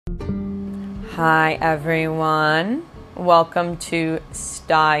Hi everyone, welcome to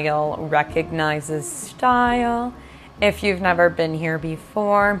Style Recognizes Style. If you've never been here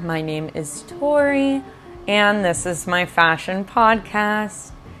before, my name is Tori and this is my fashion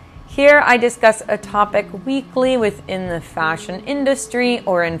podcast. Here I discuss a topic weekly within the fashion industry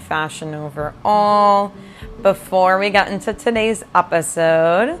or in fashion overall. Before we get into today's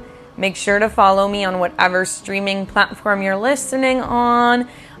episode, make sure to follow me on whatever streaming platform you're listening on.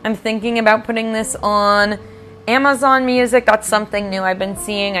 I'm thinking about putting this on Amazon Music. That's something new I've been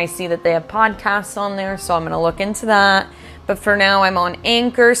seeing. I see that they have podcasts on there, so I'm going to look into that. But for now, I'm on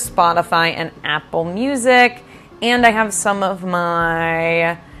Anchor, Spotify, and Apple Music. And I have some of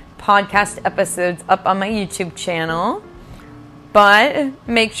my podcast episodes up on my YouTube channel. But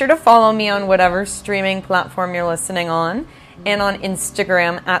make sure to follow me on whatever streaming platform you're listening on. And on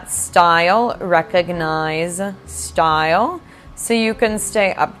Instagram at Style Recognize Style. So you can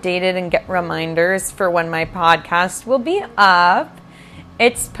stay updated and get reminders for when my podcast will be up.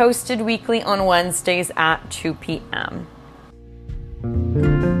 It's posted weekly on Wednesdays at 2 p.m.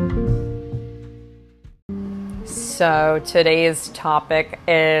 So today's topic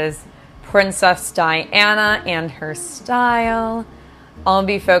is Princess Diana and her style. I'll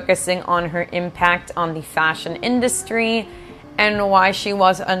be focusing on her impact on the fashion industry and why she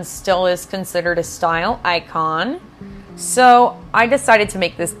was and still is considered a style icon. So I decided to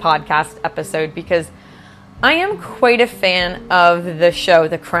make this podcast episode because I am quite a fan of the show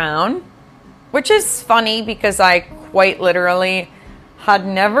The Crown, which is funny because I quite literally had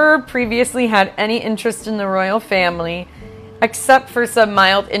never previously had any interest in the royal family, except for some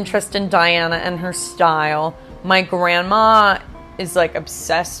mild interest in Diana and her style. My grandma is like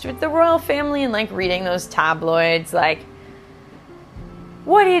obsessed with the royal family and like reading those tabloids like,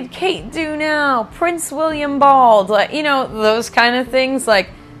 what did Kate do now? Prince William bald, like, you know, those kind of things.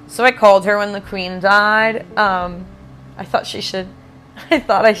 Like, so I called her when the Queen died. I thought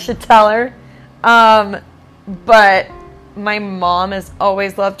I should tell her. But my mom has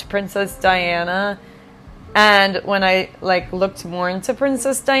always loved Princess Diana. And when I like looked more into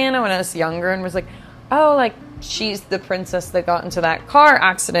Princess Diana when I was younger and was like, oh, like she's the princess that got into that car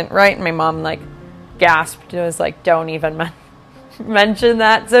accident, right? And my mom like gasped and was like, don't even mention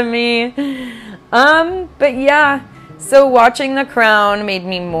that to me. But yeah, so watching The Crown made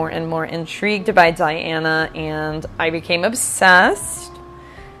me more and more intrigued by Diana and I became obsessed.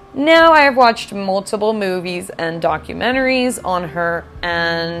 Now I have watched multiple movies and documentaries on her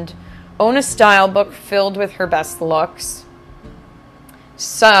and own a style book filled with her best looks.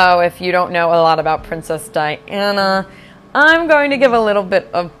 So if you don't know a lot about Princess Diana, I'm going to give a little bit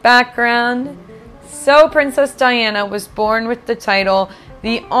of background. So Princess Diana was born with the title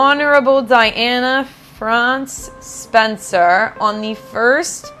The Honorable Diana France Spencer on the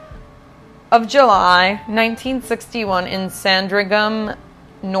 1st of July, 1961 in Sandringham,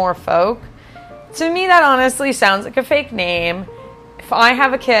 Norfolk. To me, that honestly sounds like a fake name. If I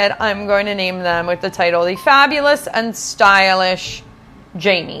have a kid, I'm going to name them with the title The Fabulous and Stylish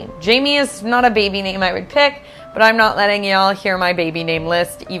Jamie. Jamie is not a baby name I would pick, but I'm not letting y'all hear my baby name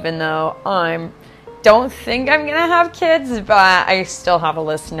list, even though don't think I'm gonna have kids, but I still have a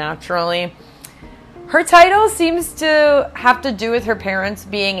list naturally. Her title seems to have to do with her parents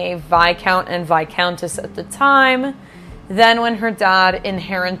being a Viscount and Viscountess at the time. Then when her dad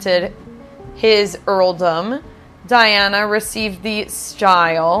inherited his earldom, Diana received the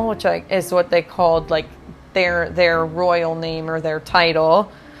style, which is what they called like their royal name or their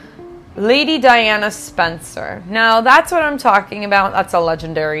title, Lady Diana Spencer. Now that's what I'm talking about. That's a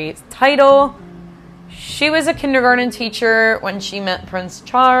legendary title. She was a kindergarten teacher when she met Prince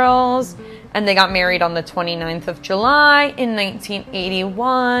Charles, and they got married on the 29th of July in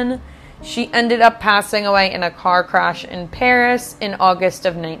 1981. She ended up passing away in a car crash in Paris in August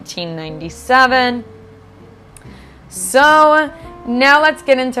of 1997. So now let's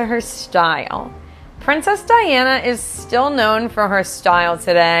get into her style. Princess Diana is still known for her style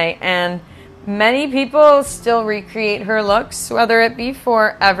today, and many people still recreate her looks, whether it be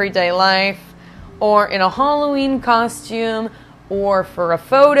for everyday life, or in a Halloween costume, or for a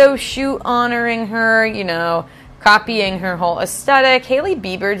photo shoot honoring her, you know, copying her whole aesthetic. Hailey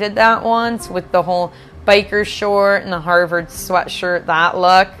Bieber did that once with the whole biker short and the Harvard sweatshirt, that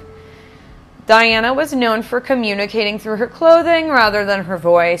look. Diana was known for communicating through her clothing rather than her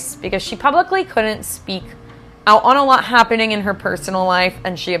voice because she publicly couldn't speak out on a lot happening in her personal life,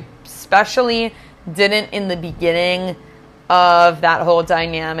 and she especially didn't in the beginning of that whole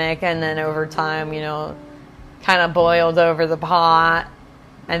dynamic, and then over time, you know, kind of boiled over the pot,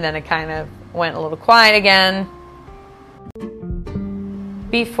 and then it kind of went a little quiet again.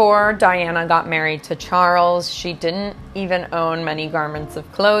 Before Diana got married to Charles, she didn't even own many garments of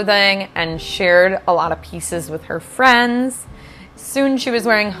clothing and shared a lot of pieces with her friends. Soon she was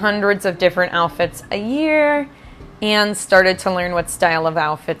wearing hundreds of different outfits a year and started to learn what style of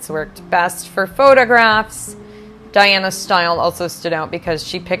outfits worked best for photographs. Diana's style also stood out because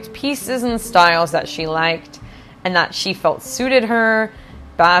she picked pieces and styles that she liked and that she felt suited her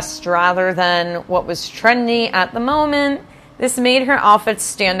best rather than what was trendy at the moment. This made her outfits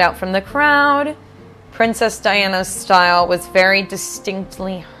stand out from the crowd. Princess Diana's style was very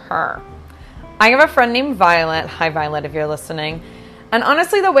distinctly her. I have a friend named Violet. Hi, Violet, if you're listening. And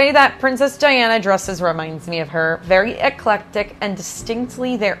honestly, the way that Princess Diana dresses reminds me of her. Very eclectic and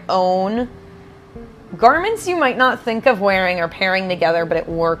distinctly their own. Garments you might not think of wearing or pairing together, but it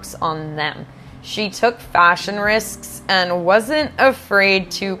works on them. She took fashion risks and wasn't afraid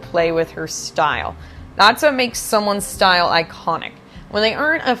to play with her style. That's what makes someone's style iconic. When they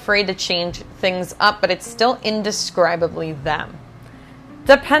aren't afraid to change things up, but it's still indescribably them.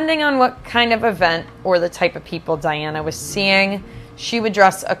 Depending on what kind of event or the type of people Diana was seeing, she would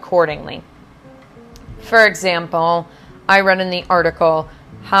dress accordingly. For example, I read in the article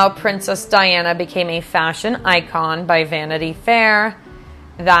How Princess Diana Became a Fashion Icon by Vanity Fair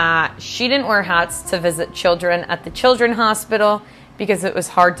that she didn't wear hats to visit children at the children's hospital because it was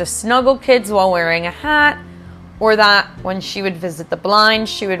hard to snuggle kids while wearing a hat, or that when she would visit the blind,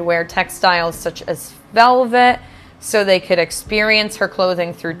 she would wear textiles such as velvet so they could experience her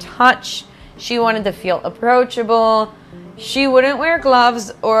clothing through touch. She wanted to feel approachable. She wouldn't wear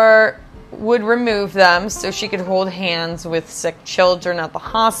gloves or would remove them so she could hold hands with sick children at the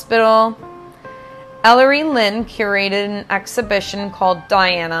hospital. Ellery Lynn curated an exhibition called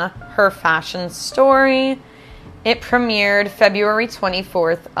Diana, Her Fashion Story. It premiered February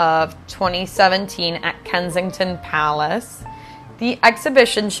 24th of 2017 at Kensington Palace. The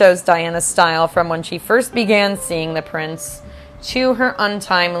exhibition shows Diana's style from when she first began seeing the prince to her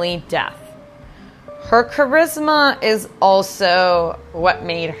untimely death. Her charisma is also what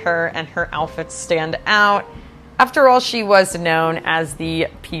made her and her outfits stand out. After all, she was known as the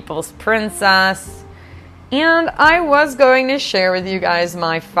People's Princess. And I was going to share with you guys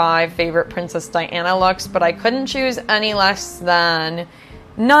my 5 favorite Princess Diana looks, but I couldn't choose any less than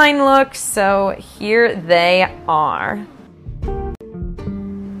 9 looks, so here they are.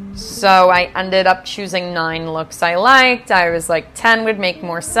 So I ended up choosing 9 looks I liked. I was like 10 would make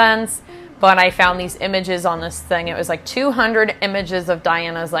more sense, but I found these images on this thing. It was like 200 images of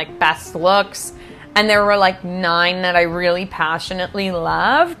Diana's like best looks, and there were like 9 that I really passionately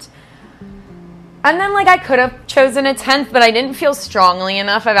loved. And then, like, I could have chosen a 10th, but I didn't feel strongly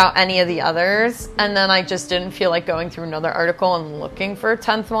enough about any of the others. And then I just didn't feel like going through another article and looking for a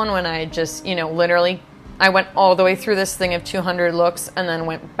 10th one when I just, literally, I went all the way through this thing of 200 looks and then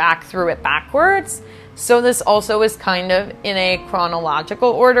went back through it backwards. So this also is kind of in a chronological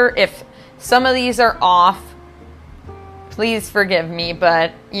order. If some of these are off, please forgive me.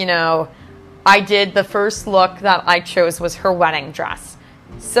 But, I did the first look that I chose was her wedding dress.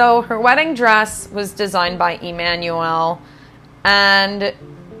 So her wedding dress was designed by Emmanuel, and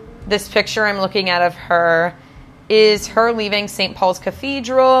this picture I'm looking at of her is her leaving St. Paul's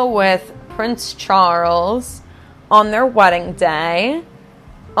Cathedral with Prince Charles on their wedding day.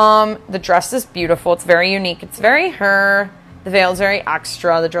 The dress is beautiful. It's very unique. It's very her. The veil is very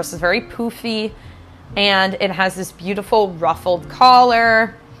extra. The dress is very poofy, and it has this beautiful ruffled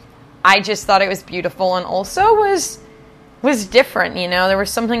collar. I just thought it was beautiful, and also was different, there was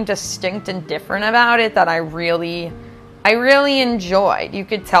something distinct and different about it that I really enjoyed. You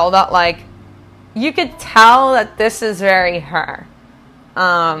could tell that this is very her.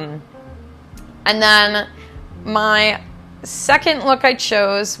 And then my second look I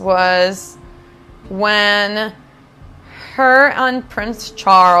chose was when her and Prince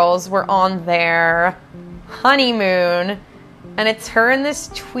Charles were on their honeymoon, and it's her in this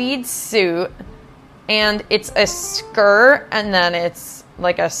tweed suit. And it's a skirt, and then it's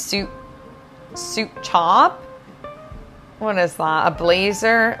like a suit top. What is that? A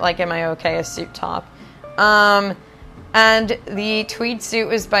blazer? Like, am I okay? A suit top. And the tweed suit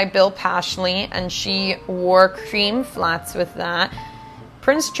was by Bill Pashley, and she wore cream flats with that.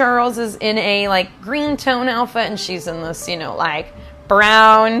 Prince Charles is in a, green tone outfit, and she's in this,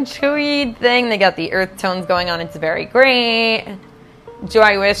 brown tweed thing. They got the earth tones going on. It's very great. Do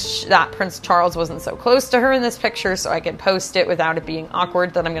I wish that Prince Charles wasn't so close to her in this picture so I could post it without it being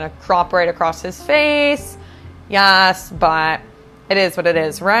awkward that I'm going to crop right across his face? Yes, but it is what it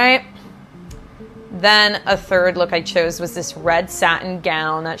is, right? Then a third look I chose was this red satin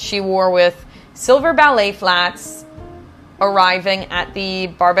gown that she wore with silver ballet flats, arriving at the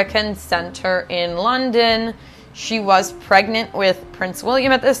Barbican Centre in London. She was pregnant with Prince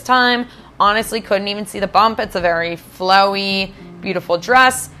William at this time. Honestly, couldn't even see the bump. It's a very flowy, beautiful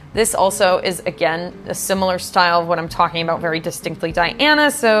dress. This also is, again, a similar style of what I'm talking about, very distinctly Diana.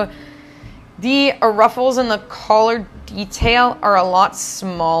 So the ruffles and the collar detail are a lot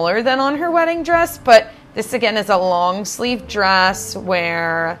smaller than on her wedding dress, but this, again, is a long sleeve dress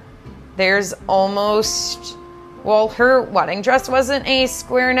where there's almost, well, her wedding dress wasn't a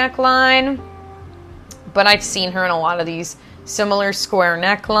square neckline, but I've seen her in a lot of these similar square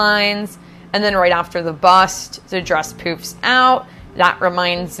necklines. And then right after the bust, the dress poofs out. That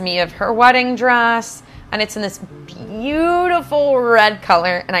reminds me of her wedding dress. And it's in this beautiful red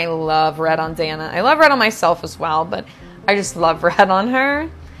color. And I love red on Diana. I love red on myself as well, but I just love red on her.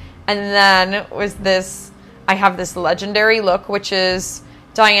 And then was this, I have this legendary look, which is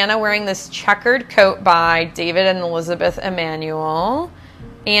Diana wearing this checkered coat by David and Elizabeth Emanuel.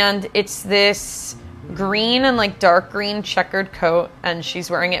 And it's this green and like dark green checkered coat, and she's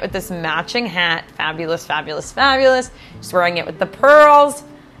wearing it with this matching hat. Fabulous, fabulous, fabulous. She's wearing it with the pearls.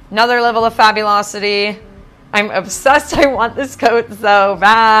 Another level of fabulosity. I'm obsessed. I want this coat so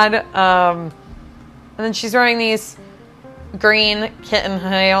bad. And then she's wearing these green kitten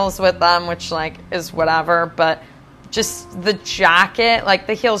heels with them, which like is whatever, but just the jacket, like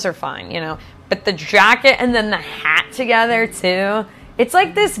the heels are fine, you know, but the jacket and then the hat together too. It's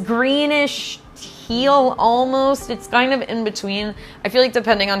like this greenish teal almost. It's kind of in between. I feel like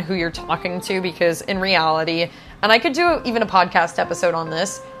depending on who you're talking to, because in reality, and I could do even a podcast episode on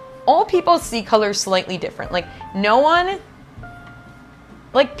this, all people see colors slightly different. Like no one,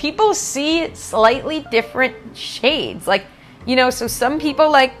 like people see slightly different shades. Like, you know, so some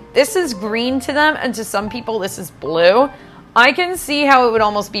people like this is green to them, and to some people this is blue. I can see how it would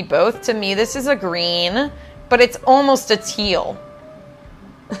almost be both. To me, this is a green, but it's almost a teal.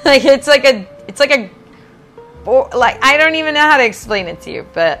 Like I don't even know how to explain it to you,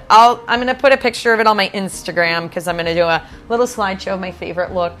 but I'm going to put a picture of it on my Instagram, because I'm going to do a little slideshow of my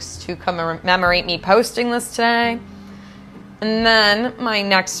favorite looks to commemorate me posting this today. And then my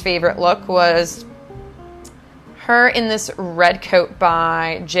next favorite look was her in this red coat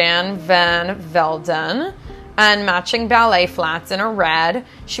by Jan van Velden and matching ballet flats in a red.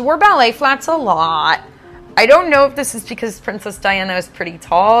 She wore ballet flats a lot. I don't know if this is because Princess Diana is pretty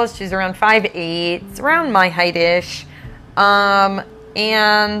tall. She's around 5'8". It's around my height-ish.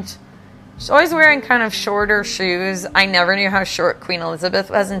 And she's always wearing kind of shorter shoes. I never knew how short Queen Elizabeth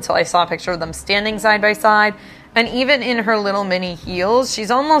was until I saw a picture of them standing side by side. And even in her little mini heels,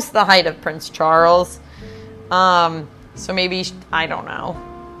 she's almost the height of Prince Charles. So maybe, I don't know.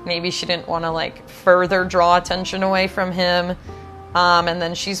 Maybe she didn't want to like further draw attention away from him. And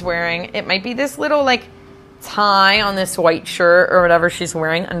then she's wearing, it might be this little like tie on this white shirt or whatever she's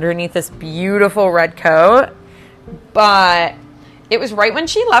wearing underneath this beautiful red coat. But it was right when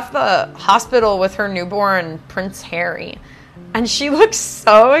she left the hospital with her newborn Prince Harry, and she looks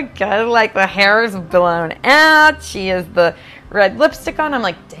so good. Like the hair is blown out, she has the red lipstick on. I'm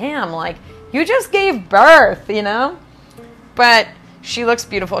like, damn, like you just gave birth, you know? But she looks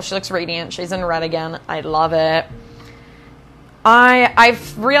beautiful. She looks radiant. She's in red again. I love it.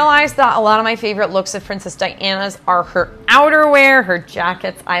 I've realized that a lot of my favorite looks of Princess Diana's are her outerwear, her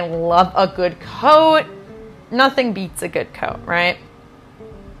jackets. I love a good coat. Nothing beats a good coat, right?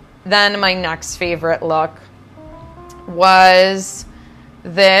 Then my next favorite look was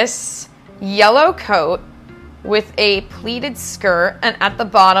this yellow coat with a pleated skirt, and at the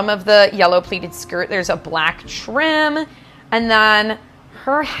bottom of the yellow pleated skirt there's a black trim, and then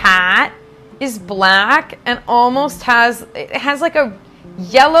her hat is black and almost has like a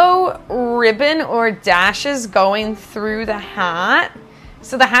yellow ribbon or dashes going through the hat.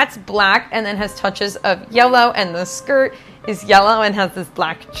 So the hat's black and then has touches of yellow, and the skirt is yellow and has this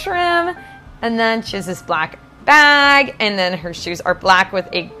black trim, and then she has this black bag, and then her shoes are black with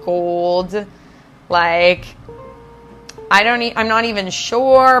a gold, like, I'm not even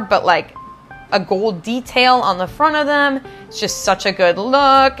sure, but like a gold detail on the front of them. It's just such a good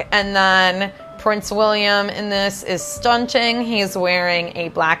look. And then Prince William in this is stunting. He's wearing a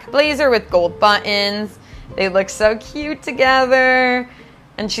black blazer with gold buttons. They look so cute together.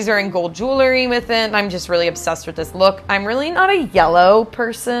 And she's wearing gold jewelry with it. I'm just really obsessed with this look. I'm really not a yellow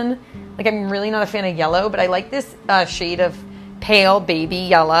person. Like, I'm really not a fan of yellow, but I like this shade of pale baby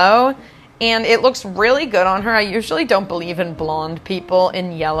yellow. And it looks really good on her. I usually don't believe in blonde people.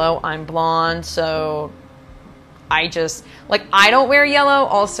 In yellow, I'm blonde, so I just, like, I don't wear yellow.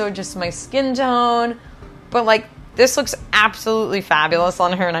 Also, just my skin tone. But, like, this looks absolutely fabulous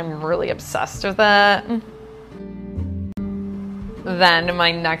on her, and I'm really obsessed with it. then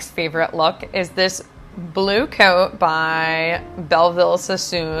my next favorite look is this blue coat by Belleville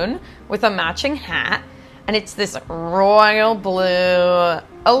Sassoon with a matching hat. And it's this royal blue,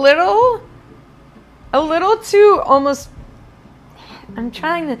 a little too almost,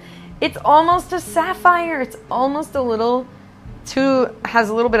 it's almost a sapphire. It's almost a little too, has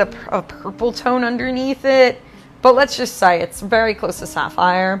a little bit of a purple tone underneath it. But let's just say it's very close to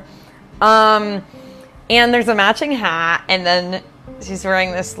sapphire. And there's a matching hat, and then she's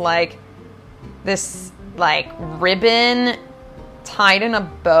wearing this ribbon tied in a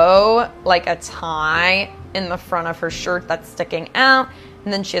bow, like a tie in the front of her shirt that's sticking out.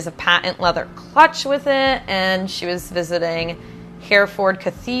 And then she has a patent leather clutch with it, and she was visiting Hereford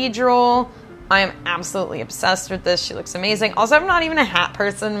Cathedral. I am absolutely obsessed with this. She looks amazing. Also, I'm not even a hat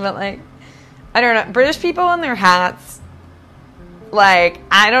person, but like, I don't know. British people and their hats, like,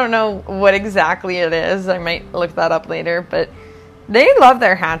 I don't know what exactly it is. I might look that up later, but they love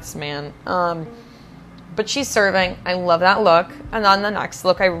their hats, man. But she's serving. I love that look. And then the next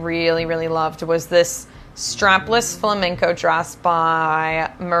look I really, really loved was this strapless flamenco dress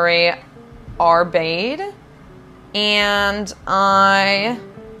by Marie Arbade. And I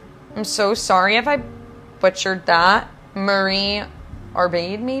am so sorry if I butchered that. Marie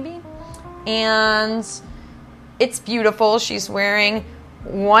Arbade, maybe? And it's beautiful. She's wearing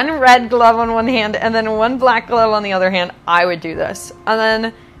one red glove on one hand and then one black glove on the other hand. I would do this. And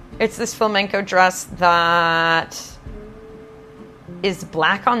then it's this flamenco dress that is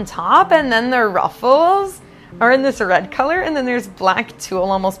black on top, and then the ruffles are in this red color, and then there's black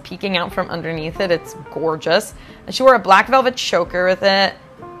tulle almost peeking out from underneath it. It's gorgeous. And she wore a black velvet choker with it.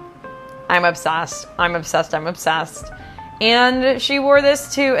 I'm obsessed. I'm obsessed. I'm obsessed. And she wore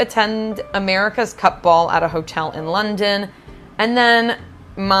this to attend America's Cup ball at a hotel in London. And then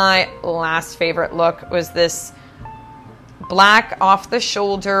my last favorite look was this black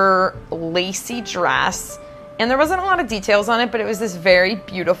off-the-shoulder lacy dress. And there wasn't a lot of details on it, but it was this very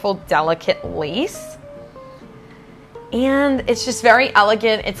beautiful, delicate lace. And it's just very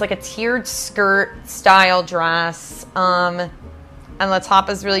elegant. It's like a tiered skirt style dress. And the top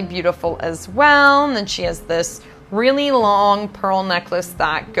is really beautiful as well. And then she has this really long pearl necklace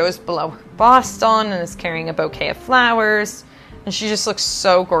that goes below her bust on and is carrying a bouquet of flowers. And she just looks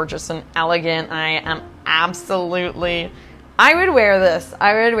so gorgeous and elegant. I would wear this.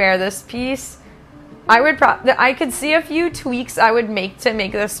 I would wear this piece. I could see a few tweaks I would make to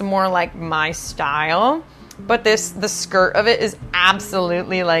make this more like my style. But the skirt of it is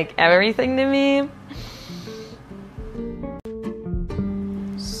absolutely like everything to me.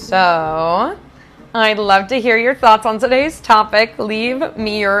 So I'd love to hear your thoughts on today's topic. Leave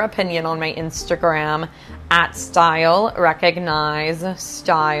me your opinion on my Instagram at Style Recognize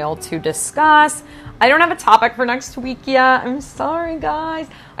Style to discuss. I don't have a topic for next week yet. I'm sorry, guys.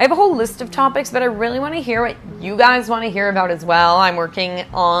 I have a whole list of topics, but I really want to hear what you guys want to hear about as well. I'm working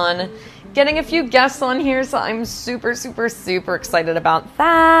on getting a few guests on here, so I'm super, super, super excited about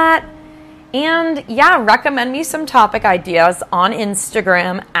that. And yeah, recommend me some topic ideas on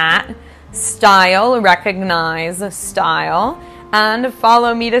Instagram at Style Recognize Style, and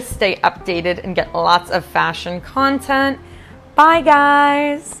follow me to stay updated and get lots of fashion content. Bye,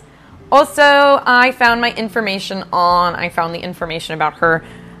 guys. Also, I found the information about her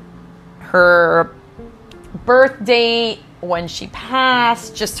birth date, when she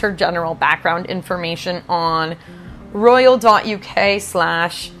passed, just her general background information on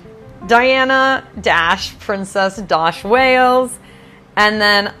royal.uk/Diana-Princess-Wales. And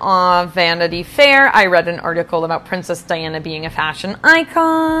then on Vanity Fair, I read an article about Princess Diana being a fashion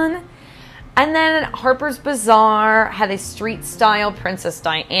icon. And then Harper's Bazaar had a street style Princess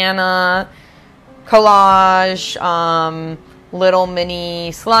Diana collage, little mini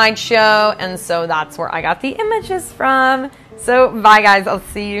slideshow. And so that's where I got the images from. So bye, guys. I'll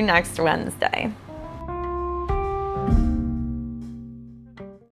see you next Wednesday.